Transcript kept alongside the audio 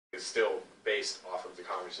is still based off of the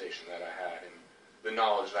conversation that I had and the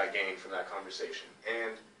knowledge that I gained from that conversation.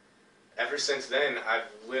 And ever since then, my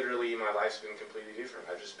life's been completely different.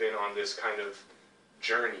 I've just been on this kind of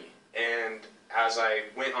journey. And as I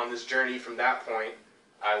went on this journey from that point,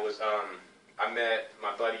 I met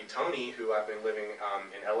my buddy Tony, who I've been living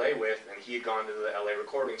in LA with, and he had gone to the LA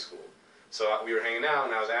recording school. So we were hanging out,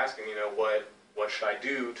 and I was asking, what should I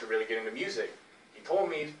do to really get into music? He told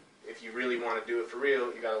me, if you really want to do it for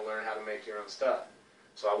real, you got to learn how to make your own stuff.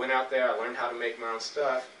 So I went out there, I learned how to make my own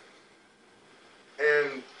stuff,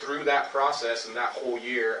 and through that process and that whole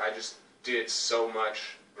year, I just did so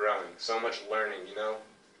much growing, so much learning,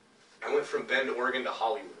 I went from Bend, Oregon to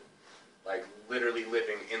Hollywood, like literally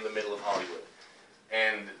living in the middle of Hollywood.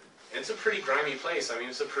 And it's a pretty grimy place. I mean,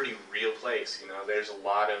 it's a pretty real place, There's a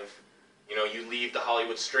lot of, you leave the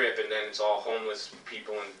Hollywood Strip and then it's all homeless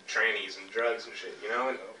people and trannies and drugs and shit,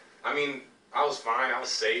 And I mean, I was fine, I was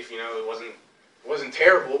safe, it wasn't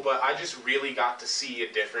terrible, but I just really got to see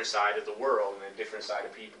a different side of the world and a different side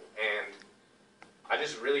of people. And I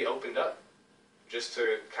just really opened up just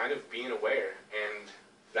to kind of being aware. And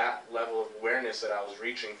that level of awareness that I was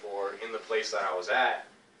reaching for in the place that I was at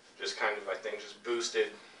just kind of, I think, just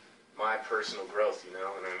boosted my personal growth, And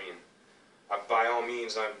I mean, by all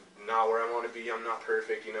means, I'm not where I want to be. I'm not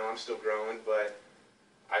perfect, I'm still growing, but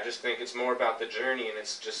I just think it's more about the journey, and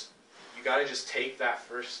it's just, you got to just take that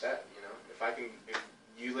first step, If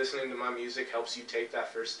you listening to my music helps you take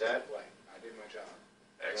that first step, like, I did my job.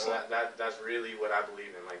 Excellent. That's really what I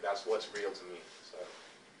believe in. Like, that's what's real to me. So,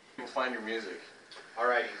 you can find your music.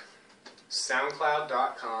 Alrighty.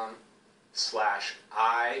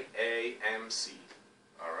 SoundCloud.com/IAMC.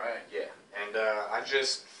 Alright. Yeah. And I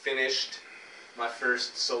just finished my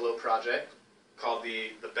first solo project called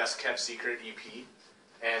the Best Kept Secret EP.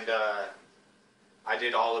 And I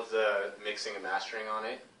did all of the mixing and mastering on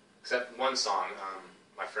it. Except one song,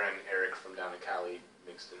 my friend Eric from down in Cali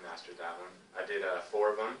mixed and mastered that one. I did 4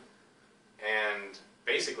 of them, and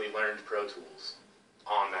basically learned Pro Tools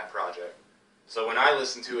on that project. So when I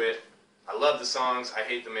listen to it, I love the songs, I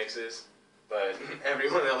hate the mixes, but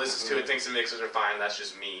everyone that listens to it thinks the mixes are fine. That's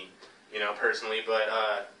just me, personally. But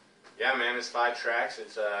yeah, man, it's 5 tracks.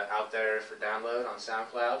 It's out there for download on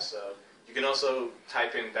SoundCloud. So you can also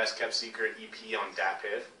type in Best Kept Secret EP on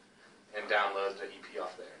DatPiff and download the EP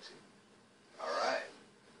off there too. Alright.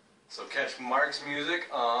 So catch Mark's music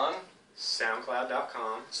on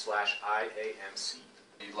SoundCloud.com/IAMC.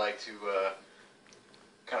 You'd like to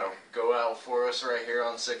kind of go out for us right here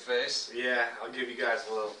on Sick Face? Yeah, I'll give you guys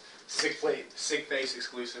a little Sick Face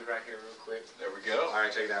exclusive right here real quick. There we go.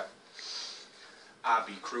 Alright, check it out. I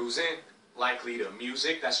be cruising, likely to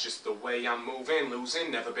music, that's just the way I'm moving,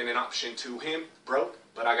 losing, never been an option to him, broke,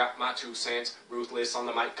 but I got my 2 cents, ruthless on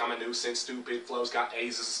the mic, I'm a nuisance, stupid flows, got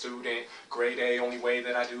A's as a student, grade A, only way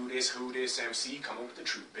that I do this, who this, MC, come up with the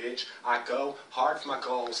truth, bitch, I go hard for my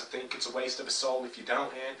goals, I think it's a waste of a soul if you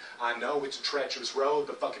don't, and I know it's a treacherous road,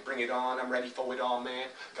 but fuck it, bring it on, I'm ready for it all, man,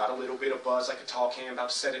 got a little bit of buzz like a tall can, about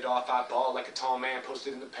to set it off, I ball like a tall man,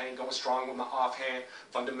 posted in the pain, going strong with my offhand,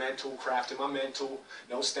 fundamental, crafting my mental,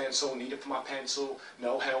 no stencil, needed for my pencil,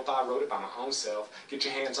 no help, I wrote it by my own self, get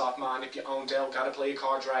your hands off mine if you own Dell, gotta play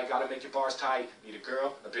cards right, gotta make your bars tight, need a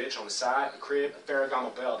girl, a bitch on the side, a crib, a Ferragamo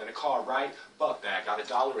belt, and a car, right? Fuck that, got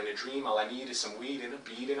 $1 and a dream, all I need is some weed and a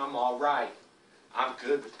beat, and I'm alright. I'm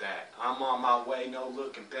good with that, I'm on my way, no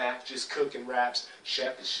looking back, just cooking raps,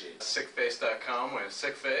 chef and shit. Sickface.com with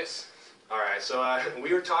Sick Face. Alright, so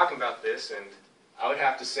we were talking about this, and I would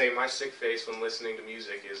have to say my sick face when listening to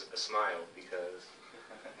music is a smile, because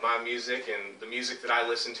my music and the music that I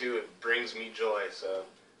listen to, it brings me joy, so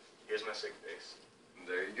here's my sick face.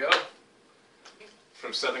 There you go.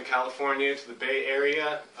 From Southern California to the Bay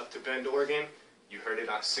Area, up to Bend, Oregon, you heard it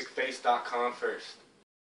on sickface.com first.